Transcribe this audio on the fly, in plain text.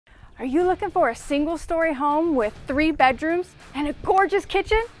Are you looking for a single-story home with 3 bedrooms and a gorgeous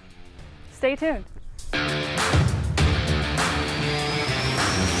kitchen? Stay tuned.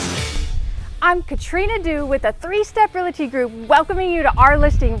 I'm Katrina with the 3-Step Realty Group, welcoming you to our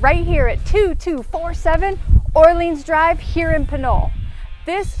listing right here at 2247 Orleans Drive here in Pinole.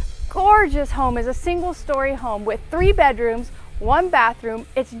 This gorgeous home is a single-story home with 3 bedrooms, 1 bathroom.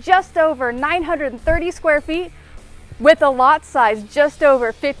 It's just over 930 square feet with a lot size just over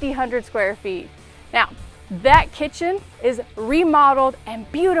 1,500 square feet. Now, that kitchen is remodeled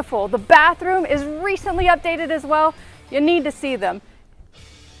and beautiful. The bathroom is recently updated as well. You need to see them.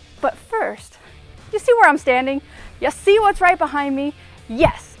 But first, you see where I'm standing? You see what's right behind me?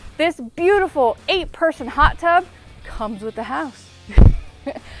 Yes, this beautiful 8-person hot tub comes with the house.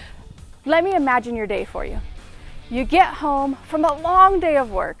 Let me imagine your day for you. You get home from a long day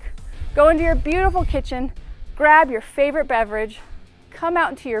of work, go into your beautiful kitchen, grab your favorite beverage, come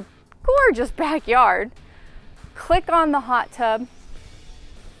out into your gorgeous backyard, click on the hot tub,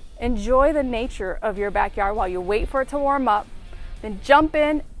 enjoy the nature of your backyard while you wait for it to warm up, then jump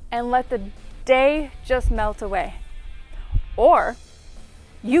in and let the day just melt away. Or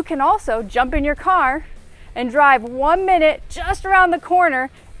you can also jump in your car and drive 1 minute just around the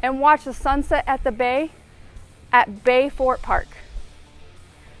corner and watch the sunset at the bay at Bay Fort Park.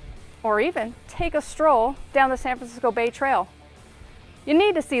 Or even take a stroll down the San Francisco Bay Trail. You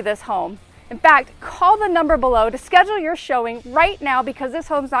need to see this home. In fact, call the number below to schedule your showing right now because this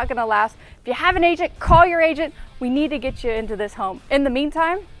home's not gonna last. If you have an agent, call your agent. We need to get you into this home. In the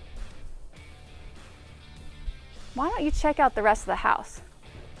meantime, why don't you check out the rest of the house?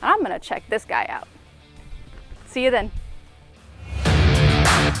 I'm gonna check this guy out. See you then.